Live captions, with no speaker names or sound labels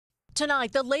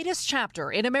Tonight, the latest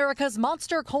chapter in America's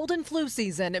monster cold and flu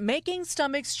season, making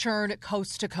stomachs churn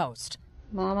coast to coast.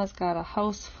 Mama's got a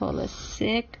house full of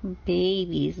sick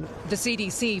babies. The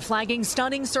CDC flagging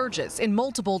stunning surges in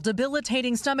multiple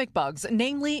debilitating stomach bugs,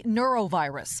 namely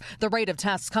Norovirus. The rate of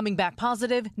tests coming back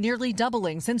positive nearly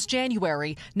doubling since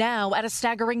January, now at a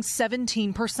staggering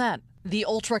 17%. The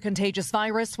ultra-contagious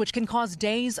virus, which can cause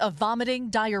days of vomiting,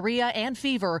 diarrhea, and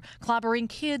fever, clobbering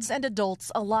kids and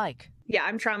adults alike. Yeah,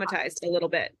 I'm traumatized a little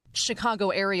bit.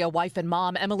 Chicago area wife and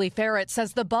mom Emily Ferret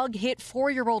says the bug hit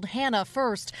 4-year-old Hannah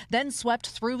first, then swept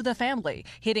through the family,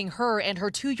 hitting her and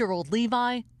her 2-year-old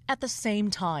Levi at the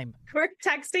same time. We're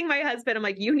texting my husband. I'm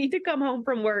like, you need to come home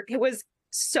from work. It was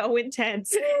so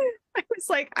intense. I was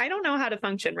like, I don't know how to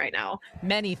function right now.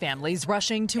 Many families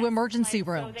rushing to emergency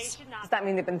rooms. Does that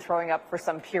mean they've been throwing up for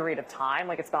some period of time,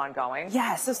 like it's been ongoing?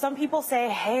 Yeah, so some people say,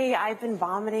 hey, I've been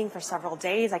vomiting for several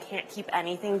days. I can't keep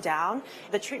anything down.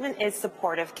 The treatment is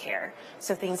supportive care.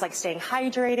 So things like staying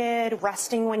hydrated,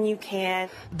 resting when you can.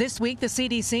 This week, the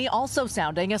CDC also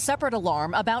sounding a separate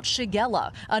alarm about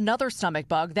Shigella, another stomach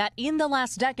bug that in the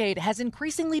last decade has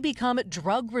increasingly become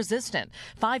drug resistant.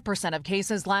 5% of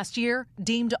cases last year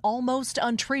deemed almost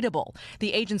untreatable.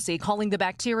 The agency calling the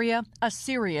bacteria a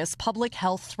serious public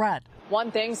health threat.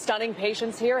 One thing stunning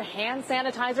patients here, hand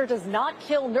sanitizer does not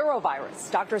kill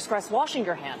norovirus. Doctors stress washing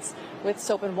your hands with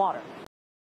soap and water.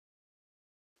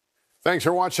 Thanks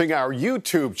for watching our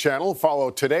YouTube channel. Follow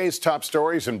today's top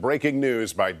stories and breaking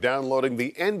news by downloading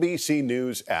the NBC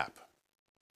News app.